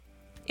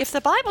If the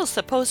Bible's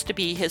supposed to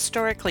be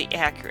historically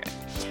accurate,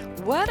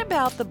 what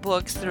about the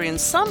books that are in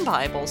some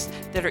Bibles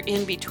that are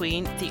in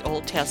between the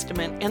Old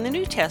Testament and the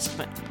New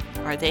Testament?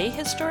 Are they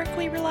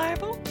historically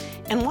reliable?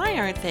 And why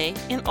aren't they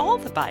in all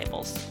the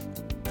Bibles?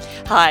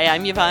 Hi,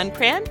 I'm Yvonne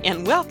Pran,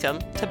 and welcome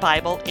to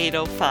Bible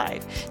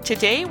 805.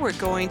 Today we're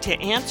going to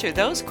answer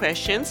those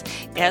questions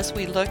as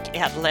we look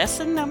at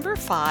lesson number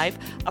 5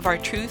 of our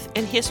Truth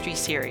and History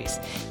series.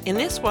 In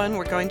this one,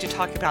 we're going to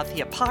talk about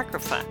the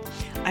Apocrypha.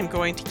 I'm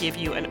going to give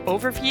you an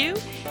overview,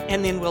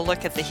 and then we'll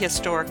look at the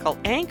historical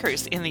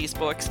anchors in these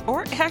books,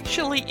 or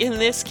actually, in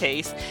this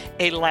case,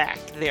 a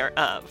lack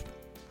thereof.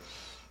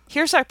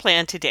 Here's our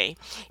plan today.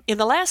 In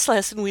the last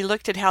lesson, we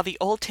looked at how the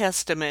Old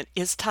Testament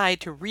is tied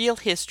to real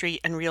history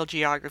and real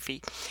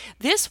geography.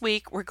 This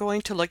week, we're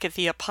going to look at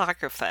the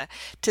Apocrypha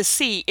to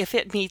see if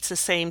it meets the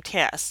same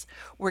tests.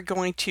 We're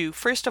going to,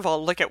 first of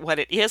all, look at what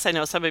it is. I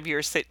know some of you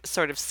are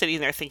sort of sitting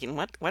there thinking,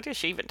 what is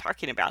she even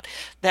talking about?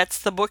 That's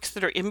the books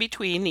that are in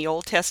between the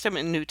Old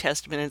Testament and New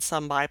Testament in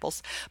some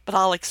Bibles, but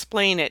I'll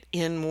explain it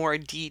in more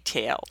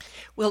detail.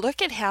 We'll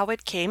look at how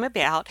it came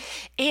about,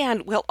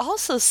 and we'll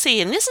also see,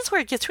 and this is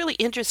where it gets really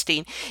interesting,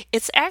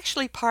 it's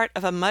actually part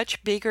of a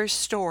much bigger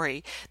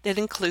story that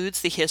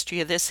includes the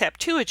history of the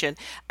Septuagint.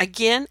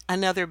 Again,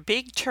 another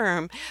big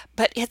term,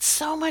 but it's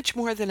so much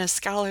more than a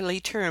scholarly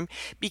term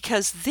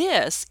because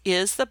this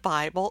is the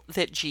Bible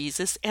that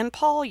Jesus and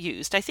Paul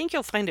used. I think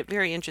you'll find it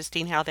very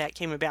interesting how that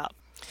came about.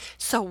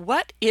 So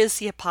what is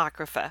the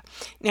Apocrypha?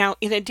 Now,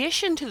 in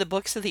addition to the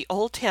books of the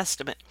Old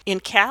Testament,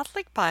 in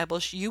Catholic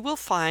Bibles, you will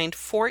find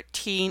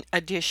 14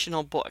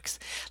 additional books.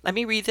 Let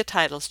me read the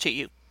titles to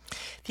you.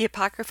 The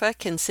Apocrypha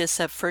consists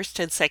of 1st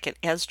and 2nd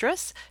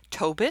Esdras,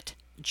 Tobit,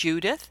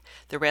 Judith,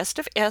 the rest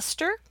of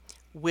Esther,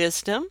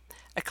 Wisdom,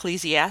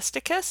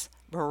 Ecclesiasticus,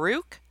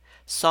 Baruch,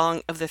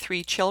 Song of the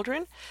Three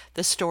Children,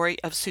 the story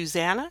of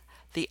Susanna,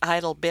 the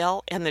idol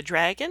Bel and the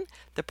dragon,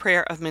 the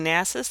prayer of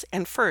Manasseh,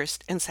 and 1st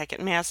and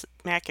 2nd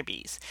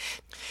Maccabees.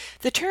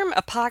 The term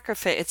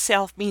Apocrypha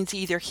itself means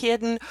either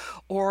hidden,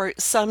 or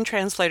some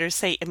translators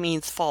say it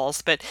means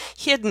false, but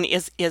hidden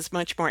is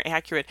much more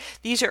accurate.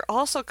 These are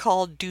also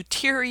called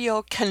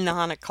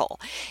deuterocanonical,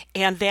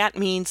 and that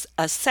means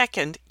a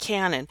second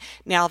canon.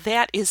 Now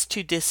that is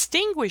to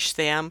distinguish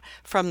them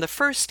from the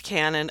first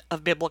canon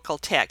of biblical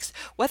texts.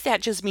 What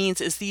that just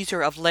means is these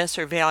are of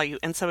lesser value,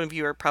 and some of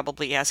you are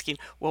probably asking,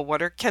 well,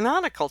 what are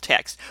canonical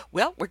texts?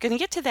 Well, we're going to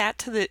get to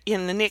that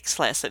in the next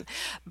lesson,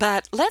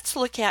 but let's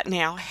look at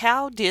now,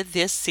 how did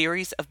this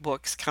series of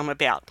books come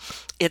about?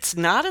 It's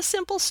not a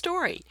simple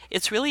story.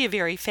 It's really a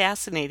very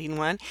fascinating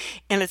one,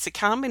 and it's a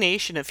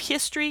combination of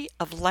history,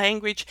 of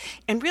language,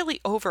 and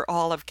really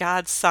overall of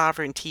God's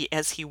sovereignty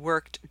as he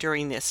worked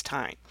during this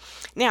time.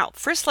 Now,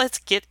 first let's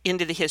get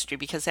into the history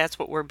because that's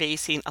what we're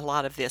basing a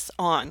lot of this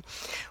on.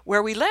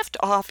 Where we left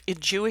off in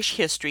Jewish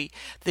history,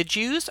 the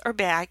Jews are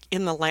back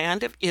in the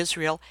land of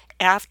Israel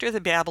after the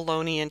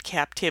Babylonian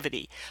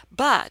captivity,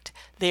 but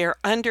they are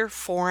under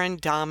foreign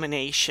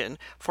domination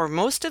for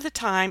most of the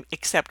time,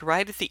 except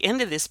right at the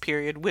end of this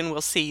period when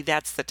we'll see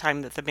that's the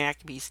time that the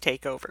Maccabees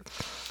take over.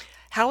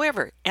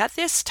 However, at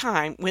this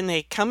time, when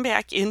they come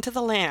back into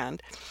the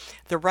land,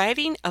 the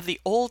writing of the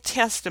Old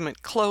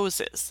Testament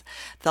closes.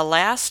 The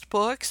last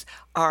books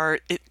are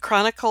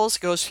Chronicles,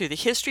 goes through the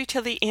history to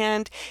the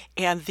end,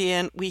 and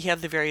then we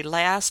have the very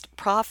last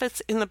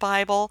prophets in the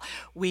Bible.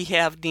 We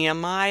have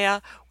Nehemiah,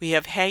 we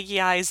have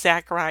Haggai,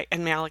 Zechariah,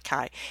 and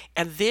Malachi.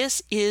 And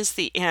this is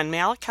the end.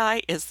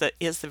 Malachi is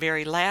the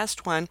very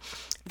last one.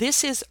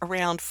 This is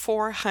around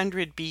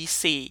 400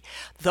 BC.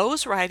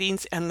 Those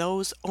writings and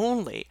those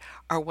only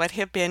are what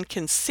have been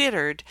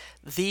considered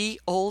the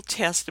Old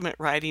Testament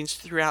writings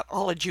throughout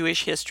all of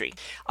Jewish history.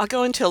 I'll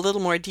go into a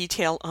little more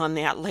detail on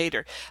that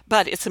later,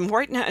 but it's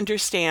important to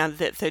understand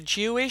that the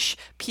Jewish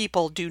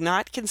people do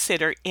not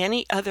consider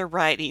any other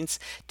writings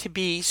to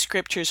be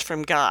scriptures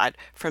from God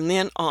from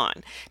then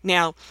on.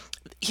 Now,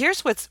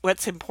 here's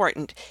what's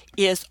important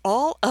is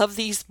all of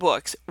these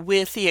books,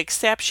 with the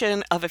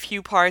exception of a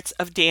few parts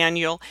of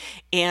Daniel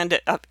and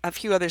a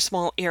few other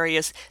small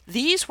areas,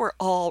 these were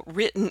all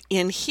written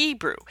in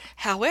Hebrew.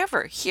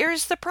 However,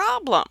 here's the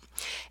problem.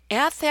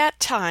 At that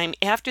time,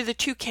 after the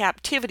two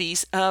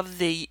captivities of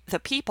the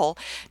people,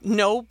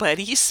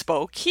 nobody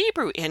spoke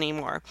Hebrew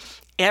anymore.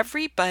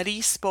 Everybody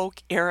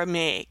spoke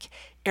Aramaic.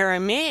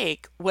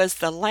 Aramaic was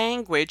the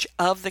language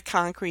of the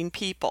conquering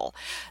people.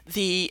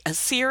 The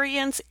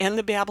Assyrians and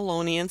the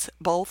Babylonians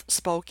both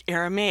spoke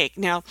Aramaic.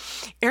 Now,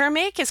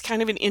 Aramaic is kind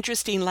of an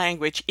interesting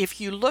language. If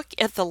you look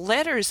at the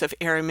letters of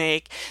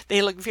Aramaic,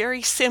 they look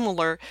very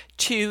similar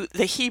to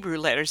the Hebrew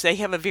letters. They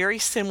have a very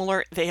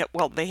similar, they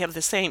have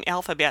the same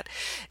alphabet.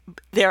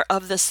 They're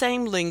of the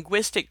same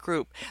linguistic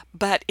group,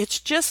 but it's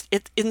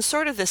in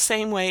sort of the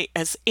same way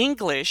as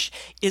English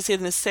is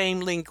in the same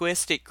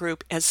linguistic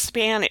group as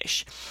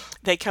Spanish.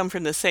 They come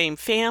from the same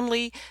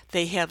family,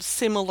 they have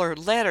similar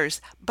letters,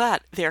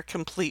 but they're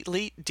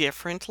completely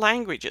different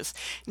languages.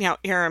 Now,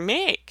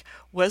 Aramaic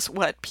was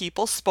what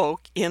people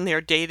spoke in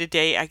their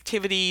day-to-day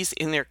activities,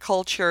 in their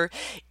culture,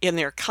 in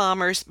their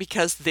commerce,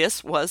 because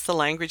this was the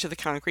language of the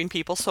conquering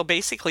people. So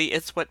basically,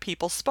 it's what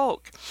people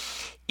spoke.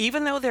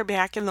 Even though they're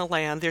back in the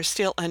land, they're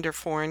still under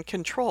foreign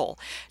control.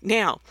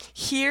 Now,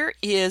 here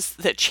is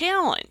the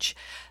challenge.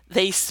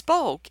 They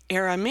spoke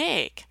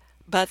Aramaic,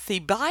 but the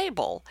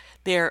Bible,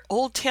 their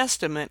Old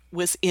Testament,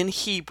 was in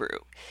Hebrew.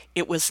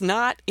 It was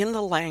not in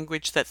the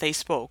language that they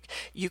spoke.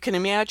 You can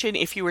imagine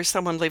if you were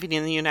someone living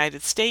in the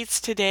United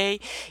States today,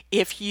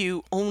 if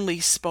you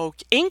only spoke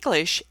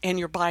English and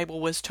your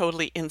Bible was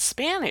totally in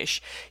Spanish,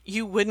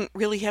 you wouldn't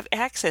really have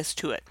access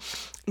to it.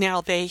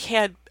 Now, they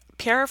had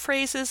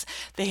paraphrases,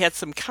 they had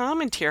some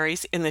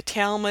commentaries in the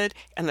Talmud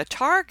and the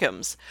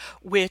Targums,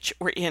 which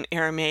were in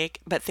Aramaic,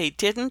 but they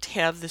didn't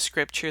have the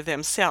scripture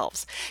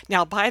themselves.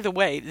 Now, by the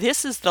way,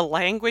 this is the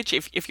language,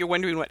 if you're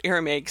wondering what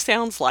Aramaic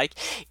sounds like,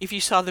 if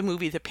you saw the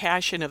movie The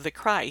Passion of the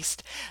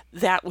Christ,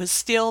 that was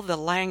still the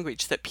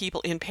language that people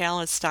in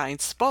Palestine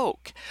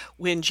spoke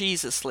when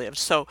Jesus lived.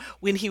 So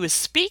when he was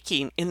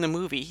speaking in the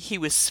movie, he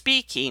was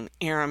speaking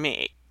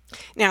Aramaic.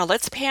 Now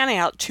let's pan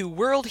out to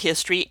world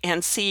history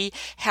and see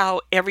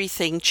how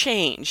everything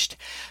changed.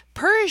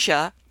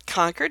 Persia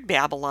conquered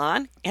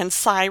Babylon, and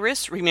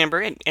Cyrus,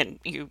 remember, and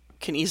you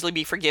can easily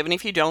be forgiven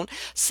if you don't,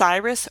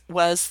 Cyrus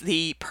was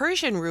the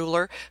Persian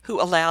ruler who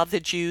allowed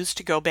the Jews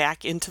to go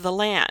back into the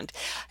land.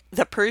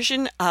 The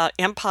Persian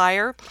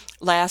Empire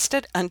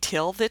lasted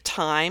until the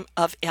time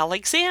of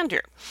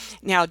Alexander.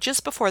 Now,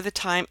 just before the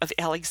time of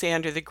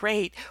Alexander the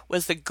Great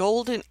was the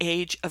golden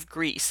age of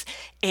Greece.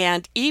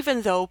 And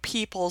even though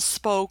people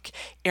spoke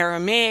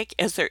Aramaic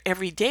as their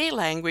everyday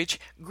language,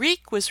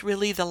 Greek was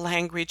really the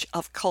language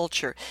of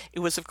culture. It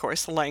was, of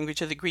course, the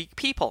language of the Greek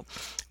people.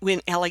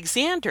 When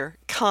Alexander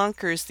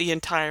conquers the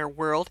entire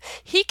world,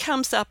 he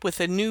comes up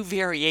with a new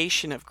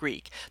variation of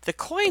Greek, the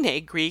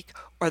Koine Greek,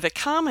 or the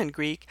Common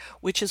Greek,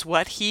 which is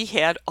what he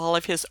had all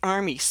of his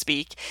army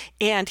speak,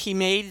 and he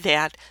made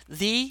that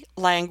the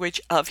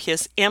language of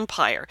his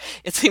empire.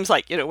 It seems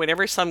like,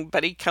 whenever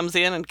somebody comes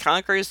in and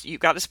conquers, you've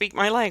got to speak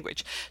my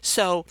language.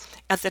 So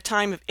at the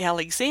time of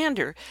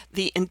Alexander,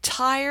 the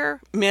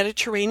entire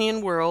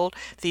Mediterranean world,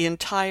 the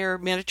entire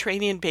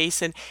Mediterranean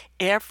basin,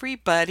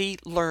 everybody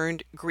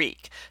learned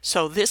Greek.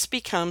 So this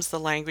becomes the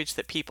language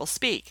that people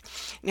speak.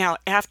 Now,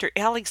 after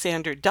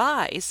Alexander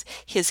dies,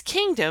 his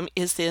kingdom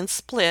is then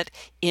split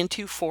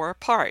into 4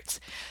 parts.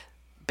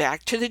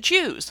 Back to the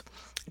Jews.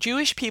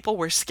 Jewish people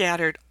were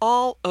scattered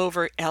all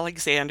over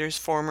Alexander's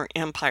former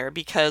empire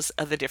because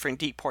of the different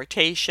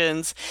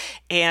deportations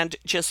and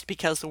just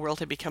because the world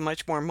had become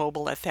much more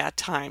mobile at that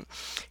time.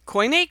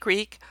 Koine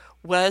Greek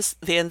was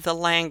then the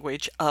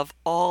language of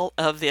all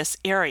of this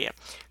area.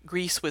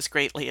 Greece was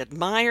greatly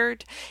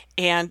admired,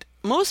 and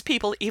most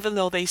people, even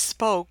though they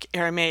spoke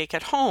Aramaic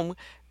at home,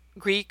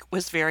 Greek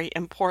was very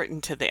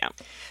important to them.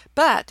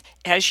 But,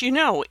 as you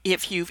know,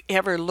 if you've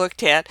ever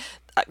looked at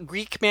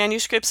Greek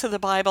manuscripts of the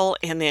Bible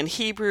and then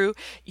Hebrew,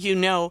 you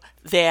know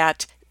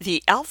that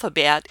the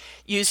alphabet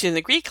used in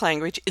the Greek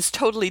language is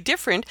totally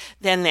different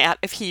than that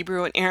of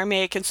Hebrew and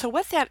Aramaic. And so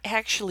what that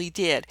actually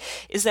did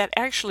is that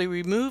actually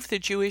removed the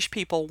Jewish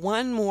people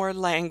one more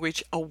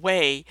language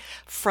away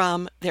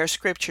from their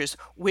scriptures,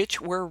 which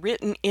were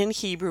written in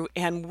Hebrew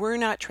and were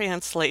not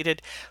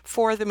translated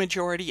for the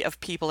majority of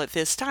people at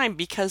this time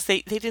because they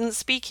didn't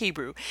speak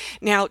Hebrew.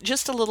 Now,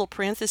 just a little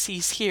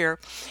parentheses here,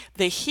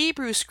 the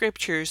Hebrew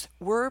scriptures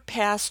were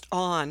passed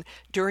on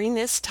during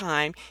this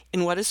time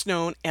in what is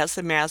known as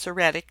the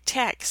Masoretic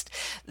text.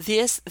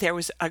 There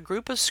was a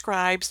group of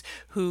scribes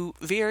who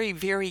very,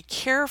 very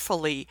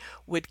carefully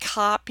would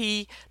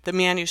copy the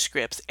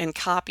manuscripts, and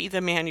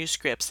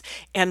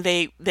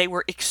they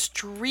were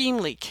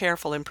extremely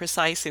careful and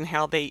precise in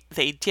how they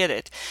did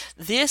it.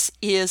 This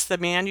is the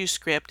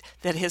manuscript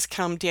that has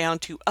come down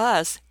to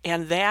us,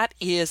 and that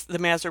is the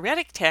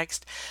Masoretic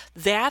text.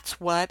 That's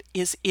what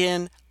is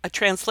in a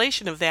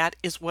translation of that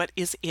is what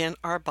is in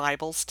our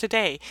Bibles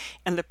today.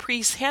 And the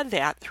priests had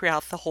that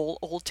throughout the whole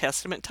Old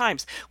Testament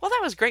times. Well,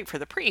 that was great for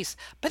the priests.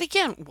 But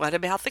again, what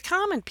about the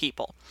common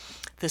people?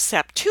 The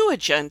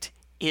Septuagint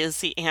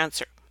is the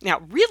answer.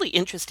 Now, really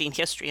interesting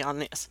history on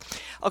this.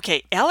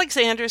 Okay,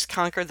 Alexander's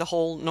conquered the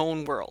whole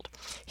known world.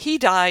 He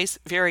dies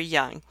very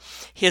young.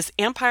 His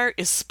empire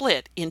is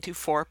split into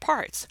 4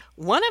 parts.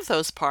 One of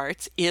those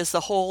parts is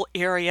the whole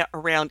area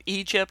around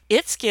Egypt.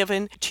 It's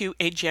given to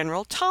a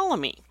general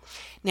Ptolemy.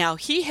 Now,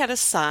 he had a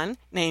son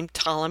named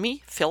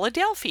Ptolemy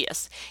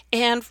Philadelphus,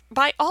 and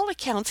by all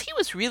accounts, he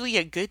was really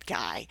a good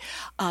guy.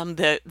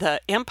 The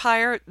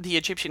empire, the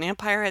Egyptian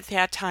empire at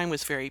that time,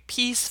 was very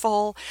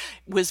peaceful,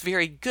 was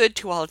very good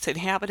to all its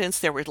inhabitants.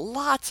 There were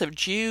lots of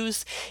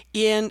Jews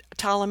in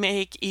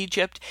Ptolemaic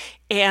Egypt,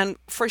 and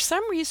for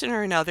some reason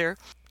or another,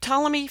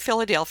 Ptolemy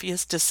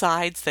Philadelphus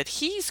decides that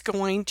he's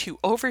going to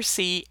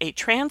oversee a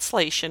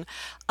translation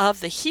of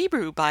the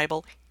Hebrew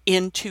Bible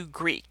into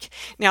Greek.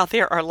 Now,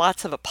 there are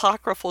lots of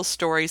apocryphal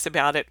stories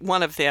about it.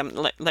 One of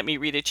them, let me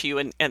read it to you,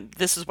 and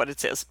this is what it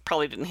says.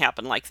 Probably didn't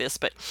happen like this,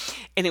 but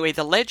anyway,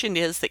 the legend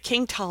is that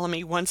King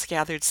Ptolemy once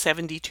gathered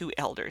 72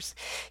 elders.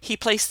 He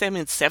placed them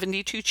in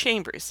 72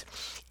 chambers,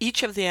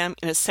 each of them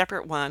in a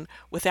separate one,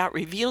 without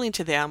revealing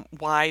to them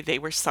why they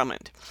were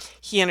summoned.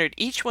 He entered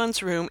each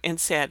one's room and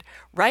said,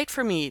 "Write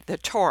for me the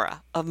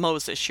Torah of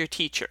Moses, your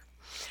teacher."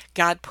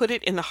 God put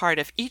it in the heart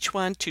of each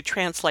one to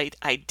translate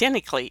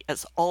identically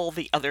as all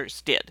the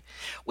others did.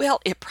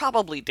 Well, it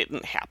probably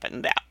didn't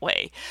happen that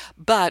way,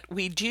 but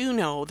we do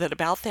know that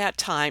about that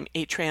time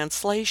a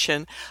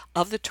translation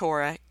of the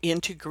Torah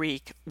into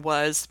Greek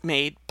was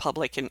made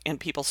public and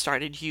people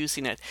started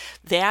using it.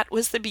 That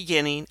was the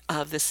beginning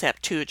of the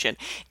Septuagint.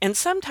 And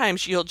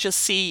sometimes you'll just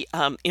see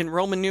in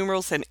Roman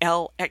numerals and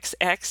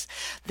LXX,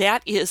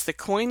 that is the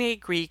Koine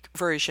Greek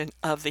version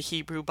of the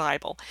Hebrew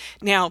Bible.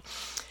 Now,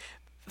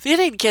 then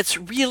it gets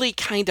really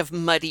kind of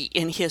muddy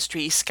in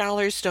history.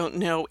 Scholars don't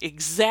know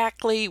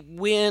exactly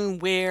when,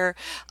 where.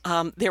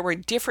 There were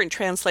different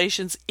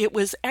translations. It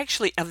was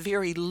actually a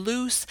very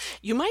loose,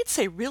 you might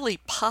say really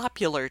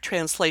popular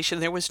translation.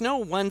 There was no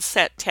one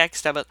set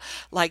text of it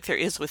like there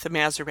is with the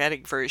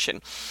Masoretic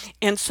version.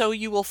 And so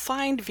you will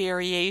find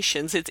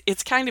variations.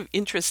 It's kind of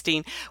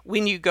interesting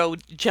when you go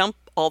jump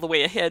all the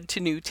way ahead to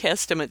New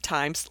Testament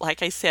times.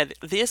 Like I said,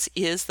 this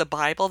is the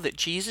Bible that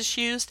Jesus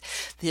used.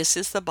 This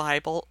is the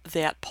Bible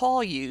that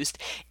Paul used.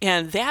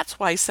 And that's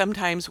why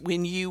sometimes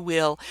when you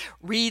will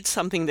read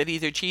something that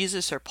either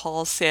Jesus or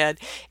Paul said,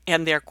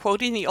 and they're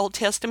quoting the Old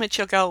Testament,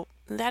 you'll go,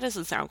 that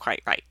doesn't sound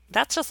quite right.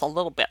 That's just a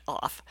little bit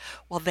off.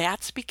 Well,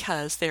 that's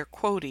because they're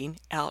quoting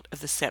out of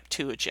the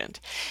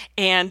Septuagint.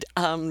 And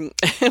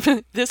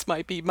this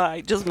might be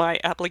just my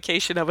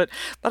application of it,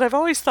 but I've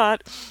always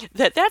thought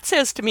that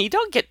says to me,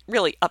 don't get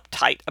really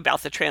uptight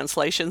about the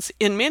translations.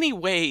 In many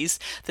ways,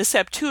 the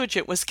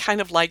Septuagint was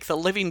kind of like the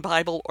Living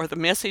Bible or the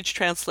Message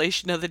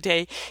translation of the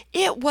day.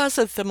 It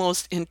wasn't the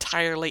most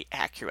entirely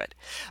accurate,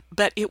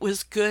 but it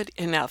was good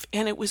enough.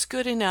 And it was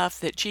good enough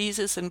that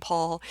Jesus and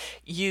Paul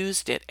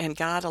used it, and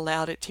God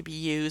allowed it to be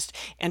used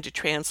and to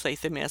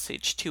translate the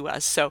message to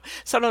us. So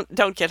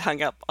don't get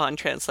hung up on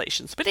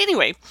translations. But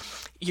anyway,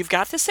 you've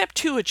got the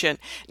Septuagint.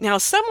 Now,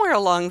 somewhere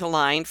along the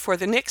line, for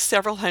the next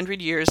several hundred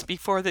years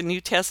before the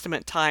New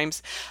Testament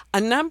times,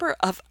 a number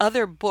of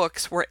other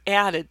books were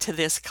added to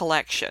this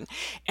collection.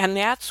 And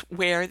that's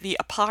where the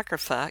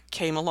Apocrypha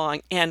came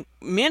along. And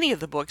many of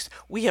the books,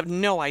 we have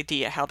no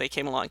idea how they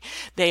came along.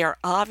 They are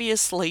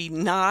obviously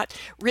not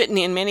written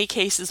in many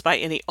cases by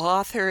any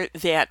author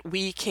that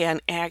we can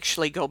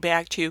actually go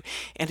back to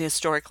and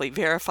historically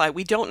verify.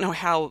 We don't know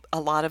how a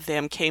lot of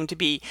them came to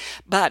be,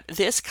 but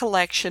this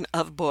collection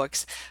of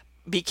books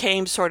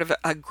became sort of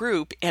a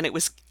group, and it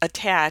was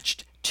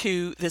attached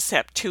to the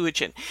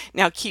Septuagint.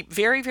 Now, keep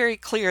very, very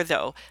clear,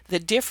 though, the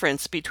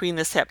difference between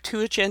the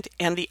Septuagint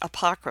and the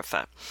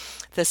Apocrypha.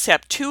 The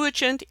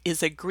Septuagint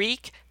is a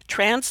Greek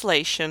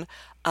translation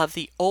of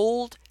the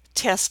Old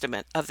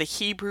Testament, of the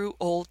Hebrew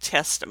Old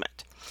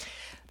Testament.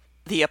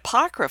 The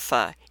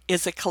Apocrypha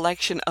is a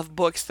collection of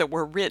books that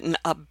were written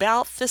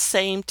about the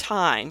same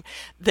time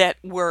that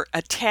were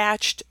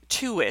attached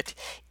to it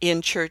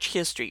in church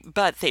history,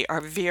 but they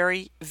are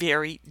very,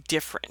 very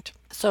different.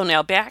 So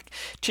now back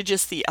to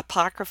just the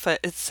Apocrypha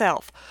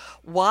itself.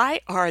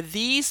 Why are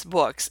these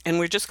books, and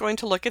we're just going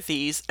to look at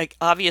these,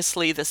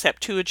 obviously the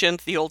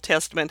Septuagint, the Old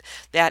Testament,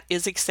 that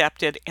is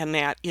accepted and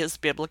that is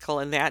biblical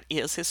and that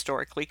is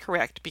historically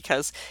correct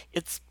because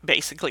it's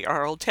basically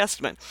our Old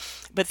Testament.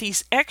 But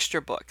these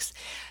extra books,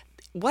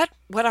 what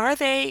are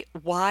they?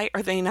 Why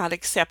are they not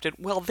accepted?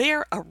 Well,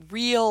 they're a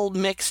real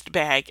mixed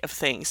bag of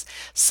things.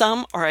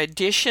 Some are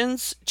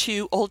additions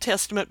to Old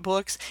Testament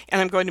books, and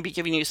I'm going to be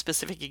giving you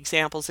specific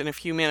examples in a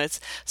few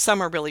minutes.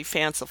 Some are really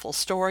fanciful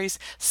stories.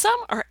 Some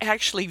are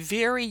actually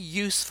very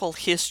useful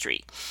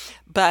history.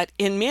 But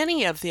in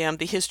many of them,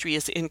 the history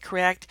is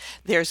incorrect.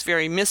 There's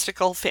very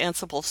mystical,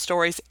 fanciful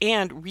stories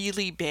and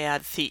really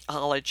bad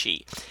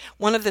theology.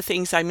 One of the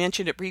things I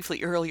mentioned it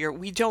briefly earlier,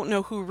 we don't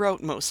know who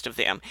wrote most of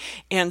them.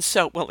 And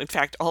so, well, in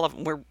fact, all of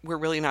them, we're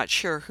really not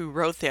sure who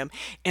wrote them.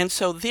 And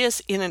so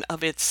this in and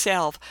of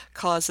itself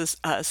causes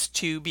us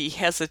to be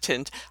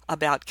hesitant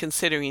about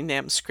considering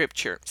them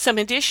scripture. Some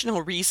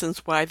additional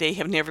reasons why they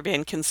have never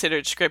been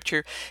considered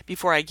scripture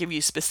before I give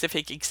you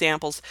specific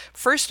examples.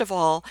 First of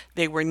all,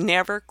 they were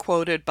never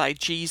quoted by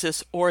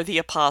Jesus or the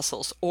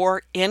apostles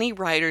or any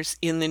writers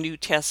in the New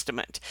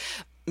Testament.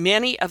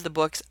 Many of the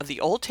books of the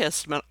Old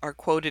Testament are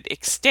quoted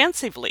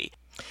extensively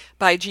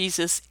by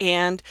Jesus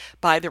and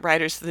by the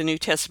writers of the New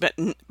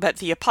Testament, but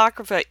the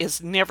Apocrypha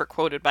is never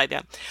quoted by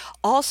them.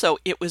 Also,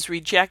 it was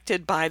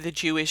rejected by the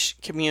Jewish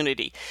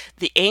community.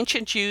 The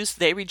ancient Jews,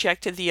 they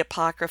rejected the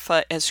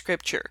Apocrypha as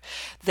scripture.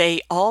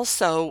 They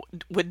also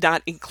would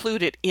not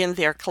include it in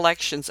their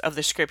collections of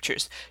the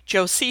scriptures.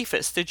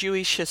 Josephus, the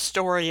Jewish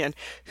historian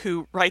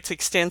who writes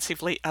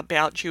extensively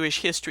about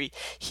Jewish history,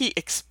 he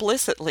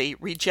explicitly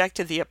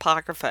rejected the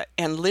Apocrypha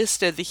and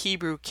listed the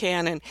Hebrew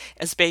canon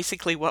as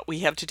basically what we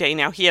have today.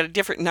 Now, he had a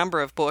different number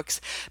of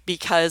books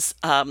because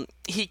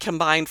he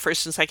combined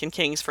 1st and 2nd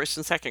Kings, 1st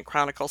and 2nd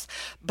Chronicles,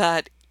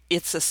 but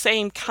it's the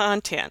same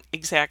content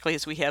exactly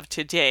as we have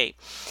today.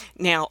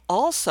 Now,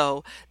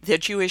 also, the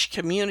Jewish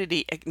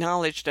community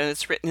acknowledged, and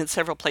it's written in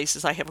several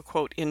places, I have a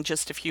quote in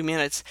just a few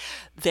minutes,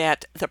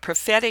 that the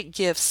prophetic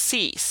gifts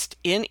ceased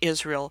in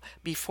Israel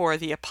before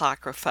the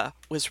Apocrypha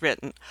was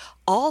written.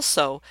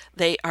 Also,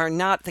 the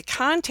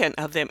content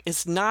of them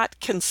is not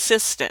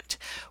consistent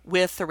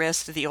with the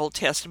rest of the Old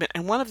Testament.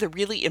 And one of the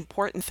really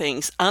important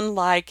things,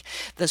 unlike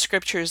the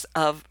scriptures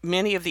of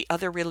many of the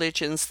other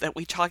religions that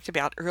we talked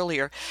about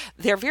earlier,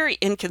 they're very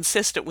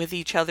inconsistent with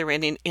each other.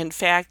 And in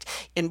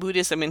fact, in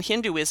Buddhism and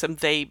Hinduism,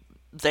 they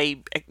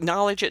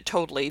acknowledge it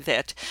totally,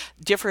 that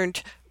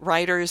different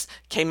writers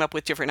came up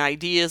with different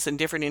ideas and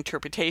different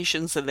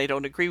interpretations, and they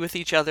don't agree with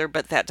each other,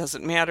 but that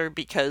doesn't matter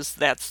because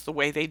that's the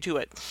way they do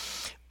it.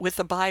 With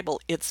the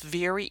Bible, it's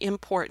very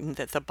important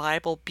that the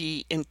Bible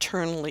be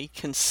internally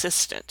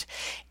consistent.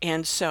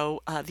 And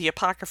so the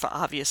Apocrypha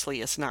obviously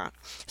is not.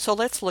 So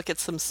let's look at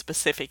some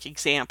specific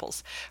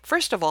examples.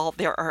 First of all,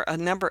 there are a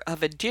number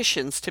of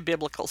additions to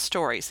biblical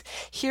stories.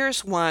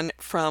 Here's one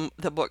from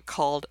the book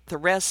called The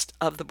Rest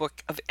of the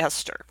Book of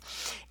Esther.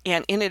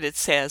 And in it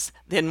says,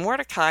 "Then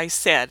Mordecai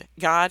said,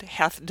 God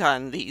hath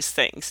done these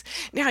things."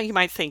 Now you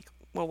might think,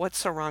 well, what's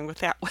so wrong with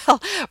that?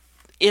 Well,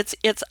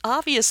 it's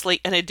obviously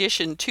an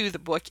addition to the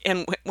book,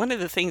 and one of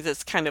the things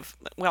that's kind of,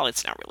 well,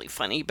 it's not really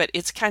funny, but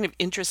it's kind of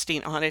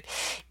interesting on it,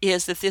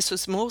 is that this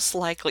was most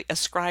likely a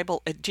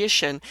scribal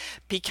addition,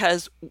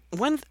 because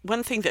one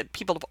thing that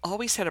people have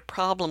always had a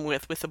problem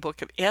with the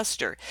book of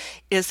Esther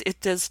is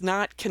it does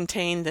not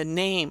contain the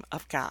name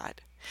of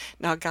God.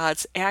 Now,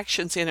 God's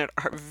actions in it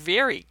are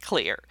very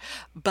clear,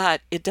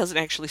 but it doesn't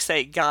actually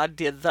say God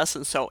did thus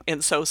and so.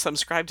 And so some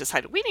scribe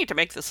decided, we need to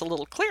make this a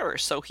little clearer.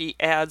 So he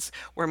adds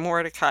where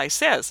Mordecai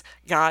says,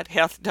 God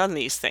hath done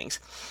these things.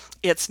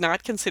 It's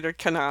not considered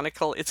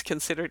canonical, it's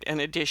considered an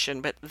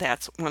addition, but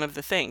that's one of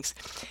the things.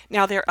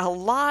 Now, there are a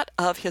lot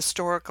of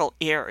historical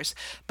errors,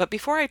 but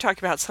before I talk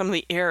about some of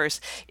the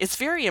errors, it's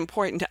very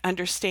important to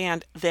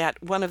understand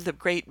that one of the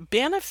great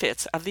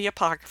benefits of the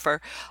Apocrypha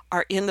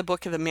are in the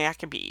book of the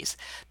Maccabees.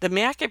 The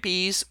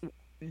Maccabees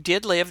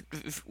did live.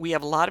 We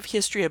have a lot of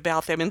history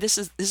about them, and this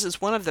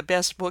is one of the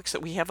best books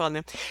that we have on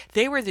them.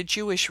 They were the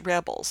Jewish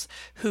rebels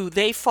who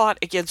they fought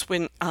against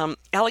when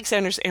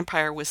Alexander's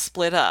empire was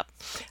split up.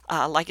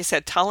 Like I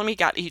said, Ptolemy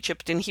got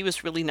Egypt, and he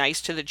was really nice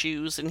to the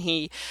Jews, and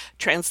he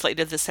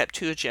translated the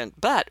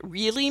Septuagint. But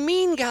really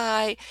mean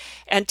guy,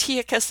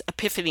 Antiochus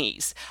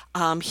Epiphanes,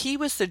 he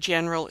was the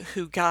general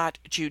who got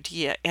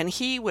Judea, and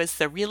he was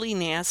the really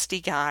nasty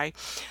guy.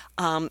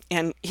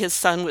 And his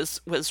son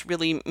was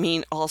really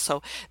mean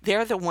also.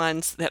 They're the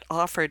ones that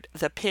offered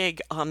the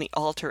pig on the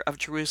altar of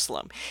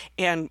Jerusalem.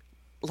 And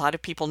a lot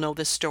of people know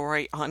the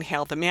story on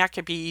how the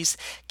Maccabees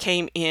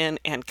came in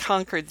and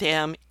conquered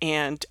them,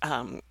 and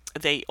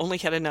they only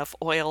had enough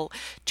oil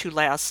to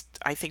last,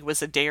 I think it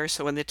was a day or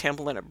so in the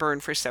temple, and it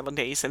burned for 7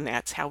 days, and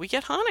that's how we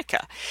get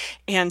Hanukkah.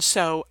 And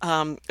so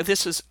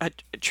this is a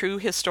true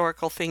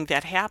historical thing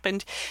that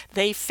happened.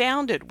 They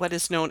founded what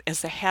is known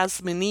as the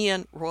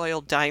Hasmonean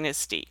royal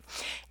dynasty.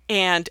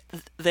 And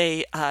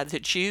the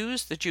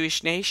Jews, the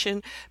Jewish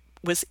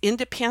was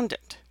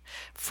independent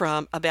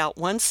from about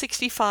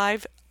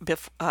 165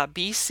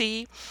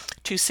 BC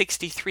to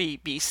 63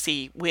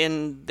 BC,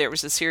 when there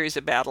was a series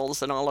of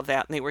battles and all of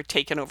that, and they were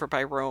taken over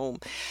by Rome.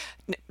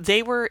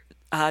 They were,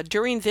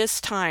 during this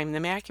time, the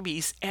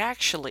Maccabees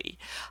actually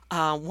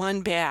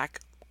won back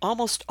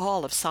almost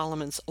all of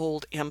Solomon's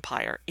old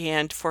empire.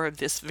 And for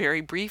this very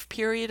brief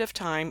period of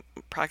time,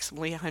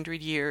 approximately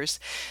 100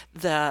 years,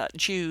 the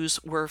Jews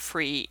were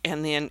free.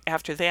 And then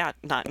after that,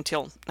 not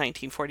until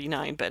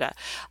 1949, but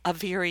a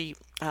very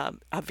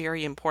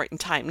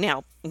important time.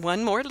 Now,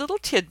 one more little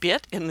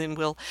tidbit, and then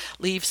we'll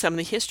leave some of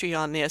the history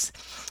on this.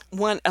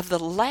 One of the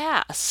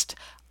last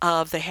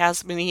of the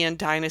Hasmonean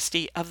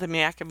dynasty of the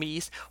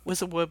Maccabees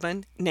was a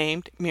woman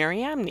named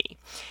Mariamne.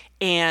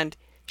 And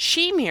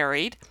she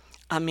married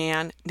a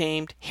man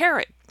named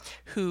Herod,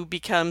 who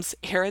becomes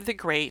Herod the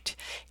Great,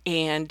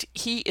 and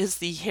he is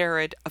the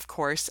Herod, of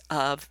course,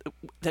 of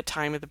the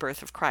time of the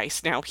birth of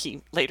Christ. Now,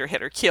 he later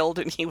had her killed,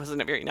 and he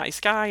wasn't a very nice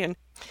guy, and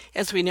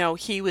as we know,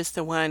 he was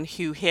the one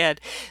who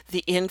had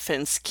the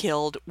infants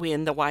killed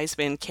when the wise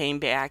men came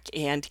back,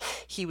 and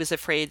he was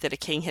afraid that a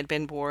king had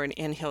been born,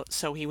 and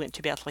so he went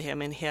to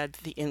Bethlehem and had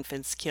the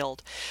infants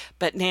killed.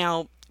 But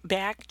now,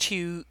 back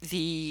to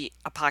the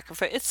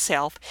Apocrypha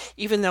itself,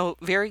 even though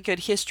very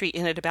good history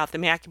in it about the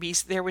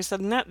Maccabees, there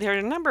are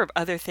a number of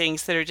other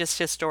things that are just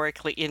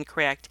historically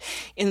incorrect.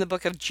 In the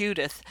book of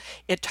Judith,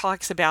 it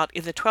talks about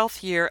in the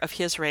 12th year of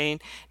his reign,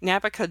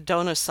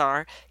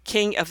 Nabuchodonosor,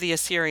 king of the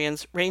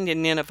Assyrians, reigned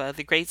in Nineveh,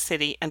 the great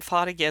city, and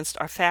fought against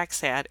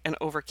Arphaxad and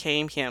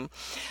overcame him.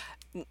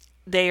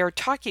 They are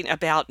talking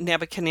about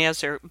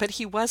Nebuchadnezzar, but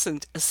he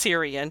wasn't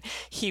Assyrian,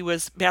 he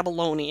was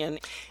Babylonian.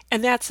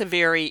 And that's a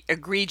very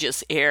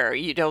egregious error.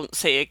 You don't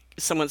say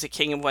someone's a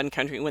king of one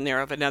country when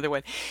they're of another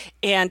one.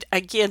 And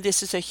again,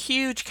 this is a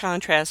huge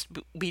contrast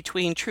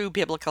between true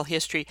biblical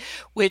history,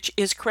 which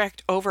is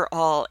correct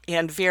overall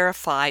and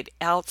verified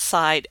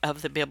outside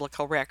of the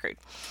biblical record.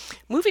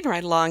 Moving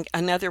right along,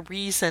 another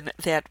reason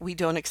that we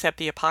don't accept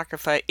the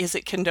Apocrypha is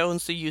it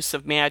condones the use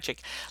of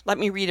magic. Let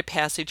me read a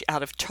passage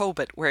out of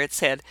Tobit where it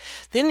said,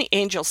 "Then the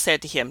angel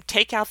said to him,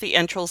 Take out the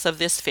entrails of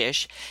this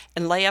fish,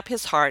 and lay up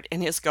his heart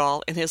and his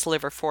gall and his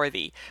liver for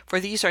thee, for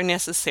these are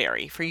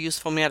necessary for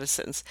useful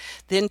medicines.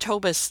 Then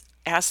Tobit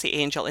asked the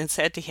angel and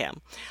said to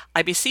him,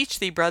 I beseech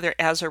thee, brother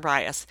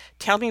Azarias,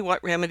 tell me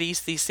what remedies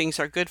these things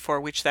are good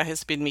for, which thou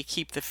hast bid me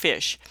keep the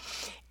fish.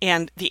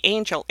 And the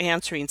angel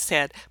answering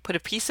said, Put a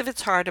piece of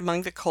its heart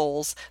among the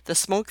coals, the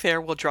smoke there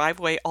will drive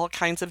away all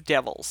kinds of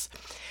devils."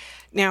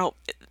 Now,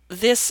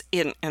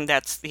 and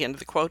that's the end of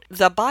the quote,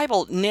 the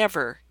Bible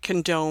never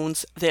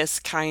condones this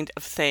kind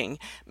of thing.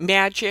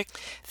 Magic,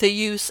 the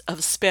use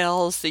of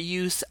spells, the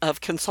use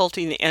of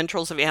consulting the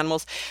entrails of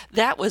animals,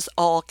 that was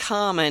all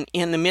common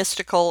in the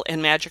mystical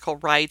and magical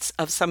rites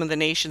of some of the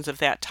nations of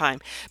that time,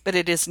 but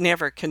it is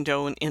never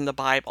condoned in the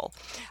Bible.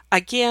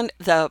 Again,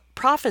 the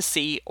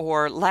prophecy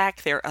or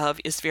lack thereof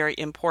is very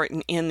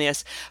important in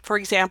this. For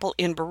example,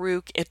 in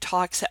Baruch, it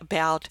talks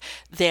about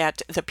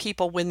that the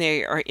people, when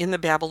they are in the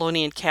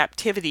Babylonian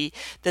captivity,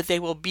 that they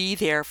will be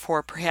there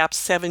for perhaps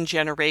 7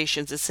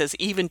 generations. It says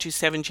even to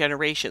 7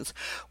 generations.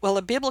 Well,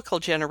 a biblical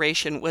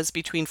generation was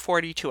between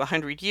 40 to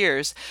 100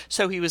 years,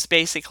 so he was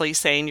basically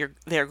saying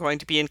they're going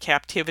to be in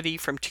captivity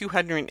from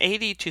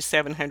 280 to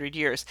 700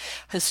 years.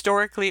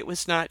 Historically, it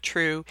was not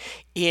true.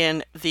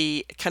 In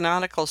the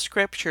canonical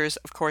scriptures,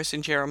 of course,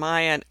 in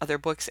Jeremiah and other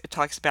books, it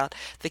talks about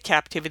the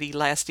captivity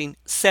lasting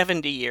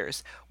 70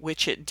 years,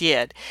 which it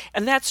did.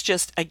 And that's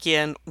just,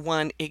 again,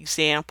 one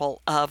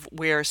example of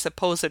where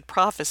supposed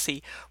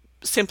prophecy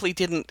simply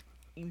didn't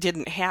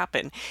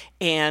happen,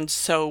 and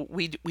so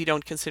we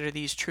don't consider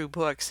these true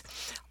books.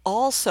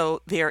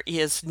 Also, there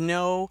is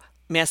no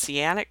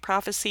messianic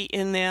prophecy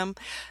in them.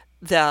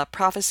 The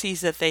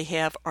prophecies that they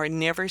have are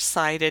never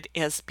cited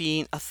as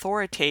being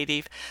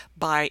authoritative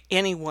by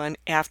anyone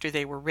after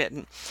they were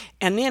written.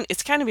 And then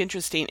it's kind of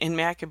interesting, in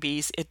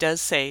Maccabees it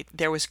does say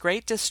there was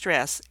great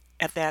distress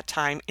at that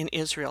time in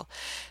Israel,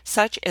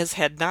 such as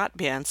had not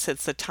been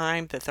since the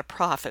time that the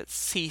prophets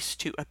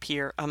ceased to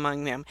appear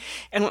among them.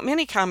 And what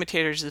many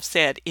commentators have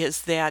said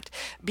is that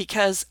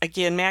because,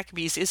 again,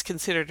 Maccabees is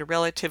considered a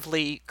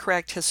relatively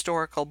correct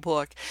historical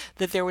book,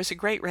 that there was a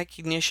great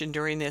recognition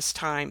during this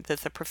time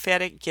that the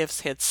prophetic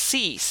gifts had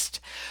ceased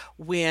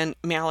when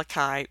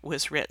Malachi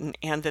was written,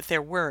 and that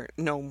there were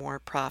no more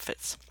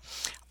prophets.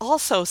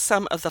 Also,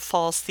 some of the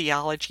false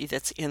theology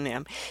that's in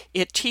them.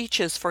 It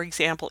teaches, for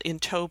example, in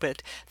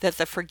Tobit, that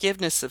the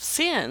forgiveness of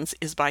sins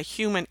is by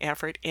human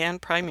effort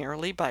and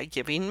primarily by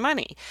giving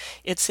money.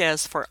 It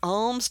says, "For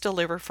alms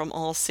deliver from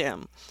all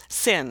sin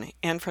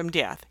and from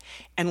death,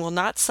 and will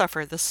not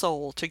suffer the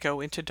soul to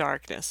go into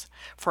darkness.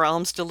 For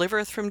alms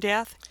delivereth from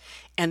death,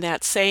 and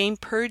that same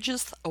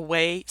purgeth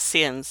away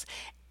sins,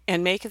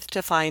 and maketh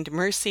to find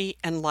mercy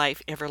and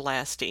life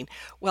everlasting."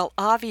 Well,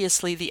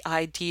 obviously the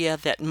idea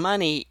that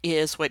money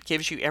is what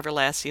gives you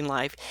everlasting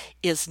life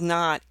is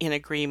not in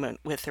agreement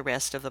with the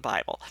rest of the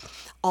Bible.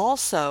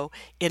 Also,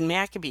 in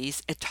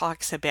Maccabees, it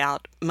talks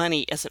about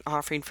money as an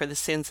offering for the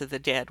sins of the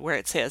dead, where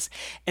it says,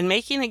 "And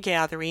making a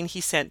gathering, he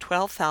sent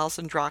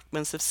 12,000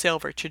 drachmas of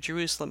silver to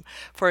Jerusalem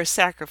for a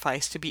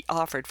sacrifice to be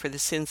offered for the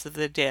sins of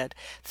the dead,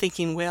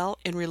 thinking well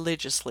and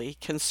religiously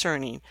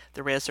concerning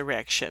the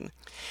resurrection."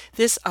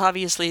 This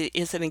obviously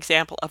is an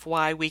example of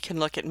why we can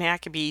look at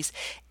Maccabees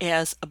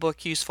as a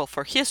book useful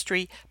for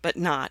history, but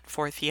not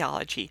for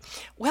theology.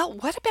 Well,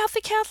 what about the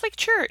Catholic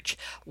Church?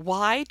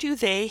 Why do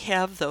they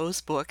have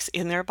those books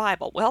in their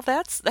Bible? Well,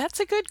 that's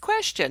a good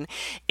question.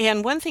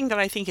 And one thing that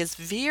I think is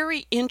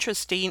very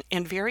interesting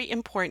and very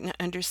important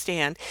to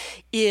understand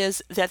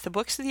is that the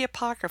books of the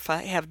Apocrypha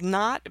have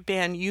not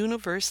been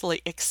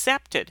universally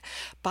accepted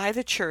by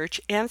the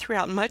Church, and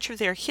throughout much of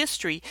their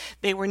history,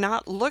 they were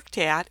not looked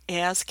at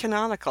as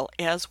canonical,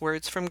 as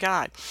words from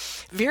God.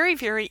 Very,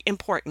 very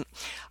important.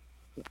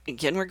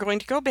 Again, we're going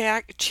to go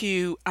back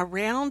to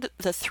around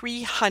the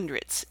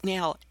 300s.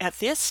 Now, at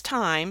this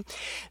time,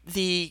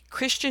 the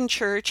Christian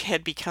church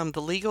had become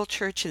the legal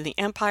church in the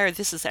empire.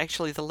 This is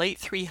actually the late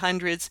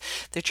 300s.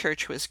 The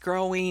church was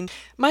growing.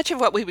 Much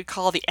of what we would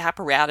call the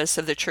apparatus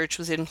of the church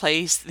was in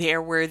place.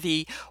 There were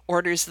the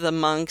orders of the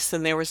monks,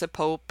 and there was a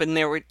pope, and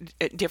there were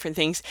different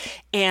things.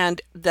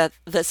 And the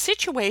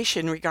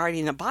situation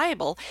regarding the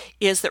Bible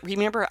is that,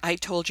 remember, I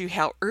told you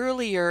how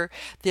earlier,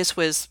 this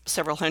was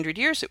several hundred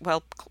years,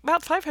 well,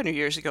 about 500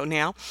 years ago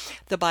now,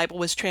 the Bible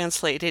was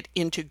translated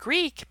into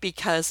Greek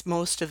because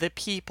most of the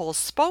people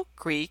spoke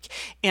Greek,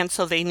 and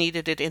so they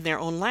needed it in their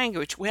own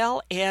language.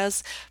 Well,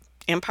 as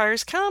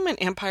empires come and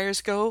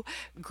empires go.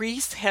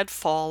 Greece had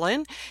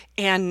fallen,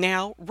 and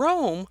now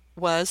Rome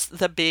was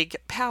the big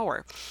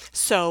power.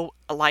 So,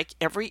 like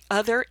every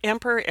other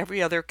emperor,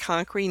 every other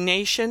conquering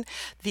nation,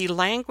 the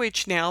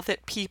language now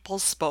that people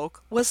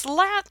spoke was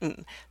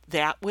Latin.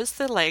 That was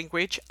the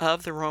language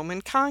of the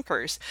Roman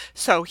conquerors.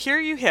 So here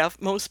you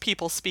have most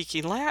people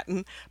speaking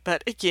Latin,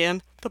 but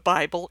again, the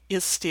Bible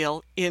is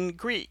still in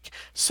Greek.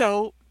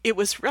 So it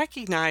was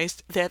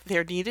recognized that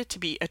there needed to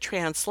be a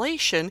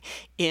translation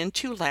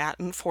into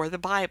Latin for the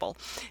Bible.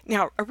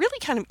 Now, a really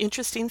kind of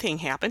interesting thing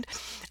happened.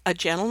 A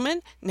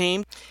gentleman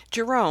named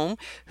Jerome,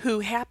 who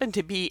happened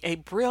to be a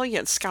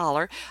brilliant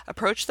scholar,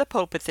 approached the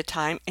Pope at the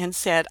time and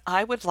said,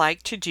 "I would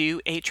like to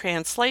do a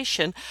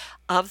translation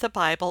of the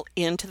Bible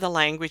into the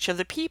language of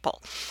the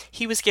people."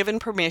 He was given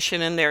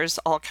permission, and there's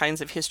all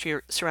kinds of history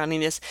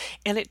surrounding this,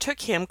 and it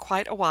took him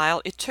quite a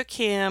while. It took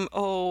him,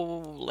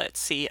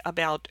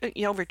 about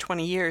over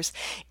 20 years,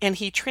 and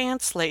he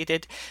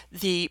translated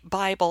the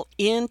Bible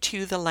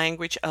into the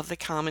language of the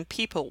common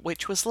people,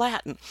 which was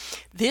Latin.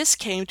 This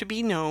came to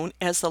be known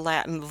as the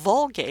Latin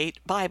Vulgate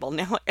Bible.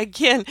 Now,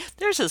 again,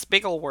 there's this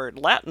big old word,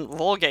 Latin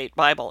Vulgate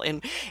Bible,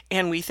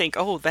 and we think,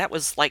 oh, that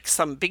was like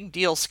some big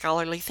deal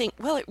scholarly thing.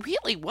 Well, it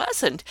really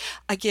wasn't.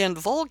 Again,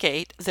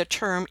 Vulgate, the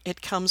term,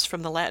 it comes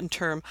from the Latin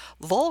term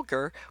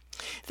vulgar.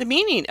 The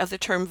meaning of the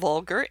term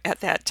vulgar at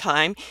that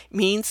time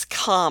means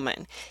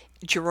common.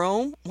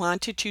 Jerome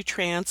wanted to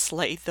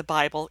translate the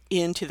Bible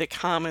into the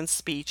common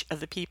speech of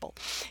the people.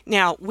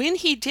 Now, when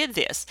he did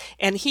this,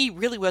 and he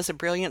really was a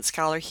brilliant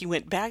scholar, he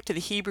went back to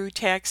the Hebrew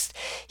text.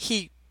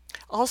 He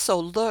also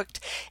looked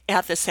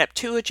at the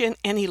Septuagint,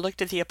 and he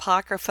looked at the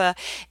Apocrypha,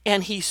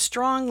 and he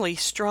strongly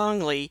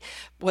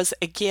was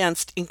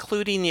against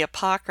including the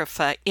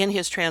Apocrypha in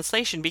his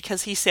translation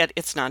because he said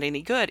it's not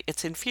any good,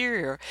 it's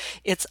inferior,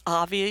 it's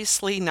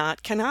obviously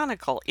not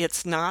canonical,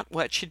 it's not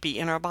what should be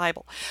in our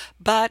Bible.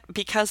 But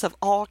because of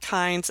all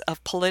kinds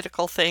of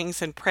political things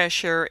and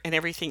pressure and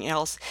everything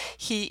else,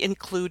 he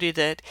included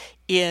it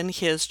in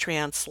his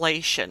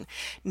translation.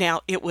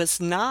 Now, it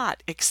was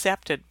not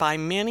accepted by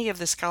many of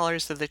the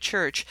scholars of the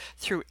church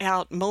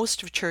throughout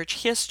most of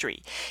church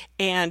history,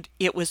 and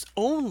it was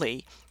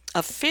only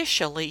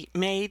officially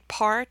made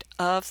part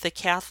of the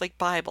Catholic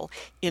Bible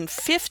in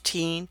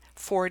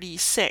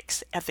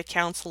 1546 at the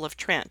Council of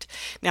Trent.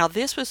 Now,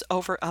 this was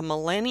over a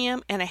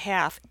millennium and a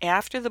half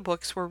after the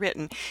books were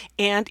written,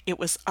 and it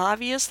was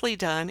obviously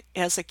done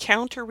as a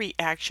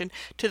counter-reaction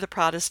to the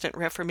Protestant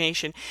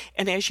Reformation.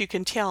 And as you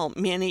can tell,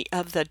 many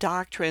of the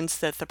doctrines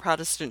that the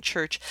Protestant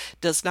Church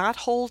does not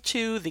hold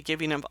to, the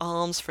giving of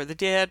alms for the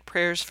dead,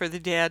 prayers for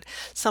the dead,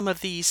 some of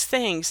these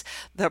things,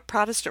 the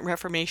Protestant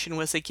Reformation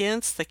was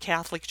against. The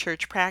Catholic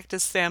Church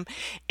practiced them,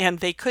 and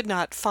they could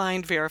not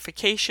find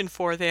verification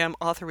for them,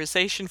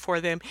 authorization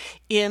for them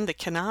in the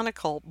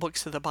canonical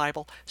books of the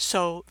Bible,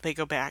 so they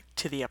go back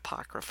to the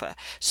Apocrypha.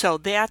 So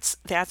that's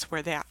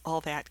where all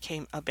that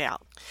came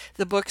about.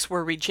 The books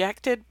were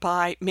rejected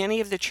by many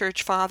of the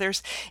church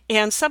fathers,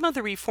 and some of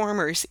the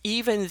reformers,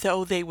 even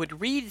though they would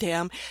read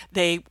them,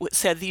 they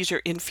said these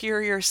are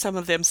inferior. Some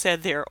of them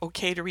said they're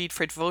okay to read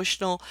for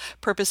devotional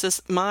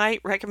purposes. My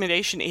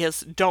recommendation is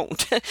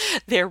don't.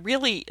 They're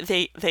really,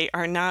 they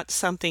are not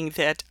something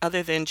that,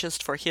 other than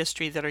just for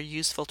history, that are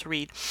useful to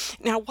read.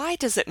 Now, why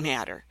does it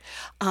matter?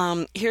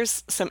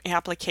 Here's some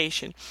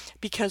application.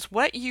 Because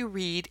what you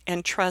read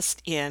and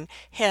trust in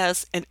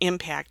has an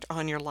impact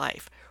on your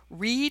life.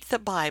 Read the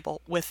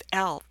Bible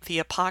without the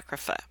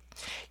Apocrypha.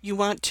 You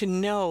want to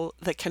know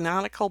the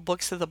canonical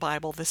books of the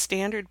Bible, the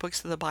standard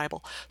books of the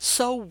Bible,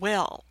 so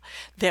well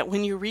that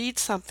when you read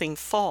something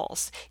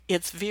false,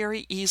 it's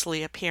very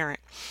easily apparent.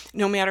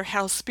 No matter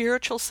how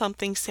spiritual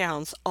something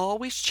sounds,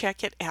 always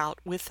check it out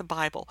with the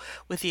Bible,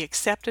 with the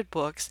accepted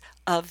books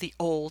of the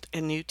Old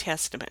and New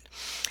Testament.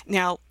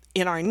 Now,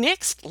 in our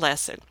next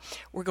lesson,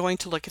 we're going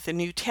to look at the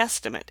New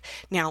Testament.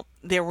 Now,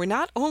 there were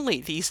not only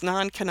these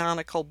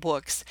non-canonical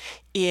books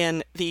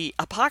in the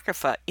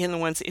Apocrypha, in the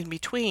ones in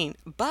between,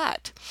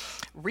 but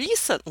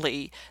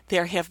recently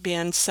there have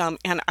been some,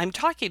 and I'm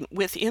talking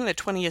within the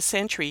 20th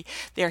century,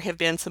 there have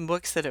been some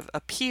books that have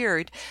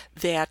appeared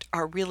that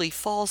are really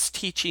false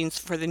teachings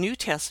for the New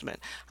Testament.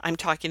 I'm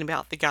talking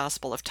about the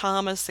Gospel of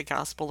Thomas, the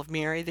Gospel of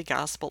Mary, the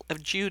Gospel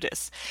of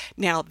Judas.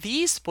 Now,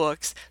 these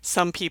books,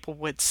 some people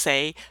would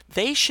say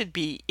they should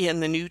be in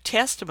the New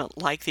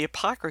Testament like the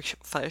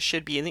Apocrypha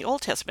should be in the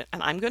Old Testament.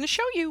 And I'm going to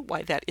show you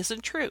why that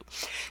isn't true.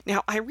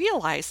 Now, I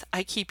realize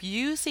I keep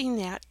using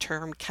that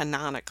term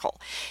canonical,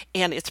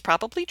 and it's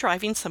probably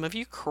driving some of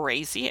you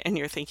crazy, and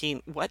you're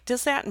thinking, what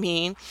does that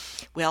mean?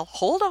 Well,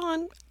 hold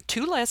on.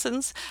 2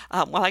 lessons,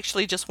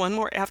 actually just one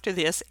more after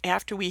this.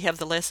 After we have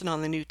the lesson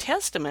on the New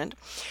Testament,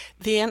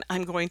 then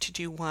I'm going to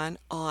do one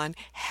on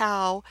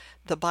how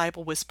the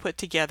Bible was put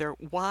together.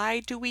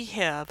 Why do we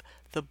have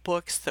the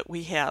books that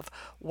we have?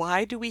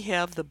 Why do we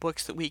have the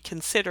books that we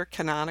consider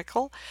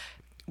canonical?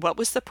 What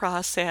was the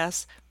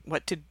process?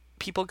 What did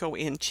people go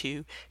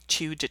into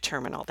to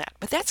determine all that?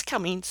 But that's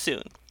coming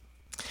soon.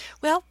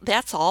 Well,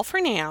 that's all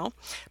for now.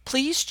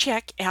 Please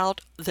check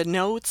out the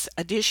notes,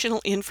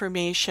 additional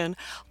information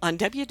on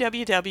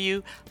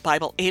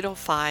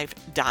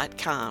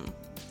www.bible805.com.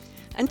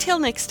 Until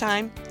next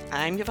time,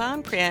 I'm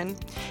Yvonne Pren,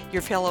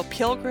 your fellow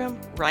pilgrim,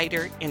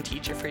 writer, and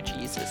teacher for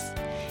Jesus.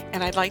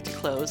 And I'd like to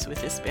close with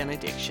this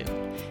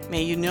benediction.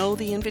 May you know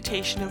the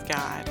invitation of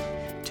God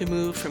to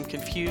move from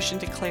confusion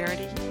to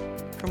clarity,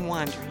 from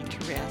wandering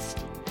to rest,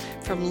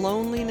 from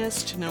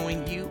loneliness to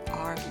knowing you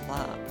are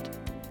loved,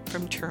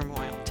 from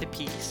turmoil to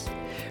peace,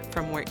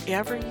 from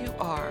wherever you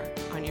are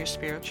on your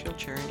spiritual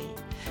journey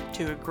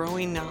to a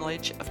growing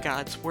knowledge of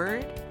God's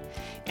Word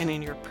and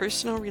in your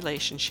personal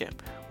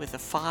relationship with the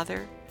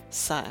Father,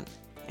 Son,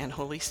 and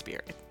Holy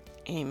Spirit.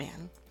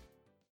 Amen.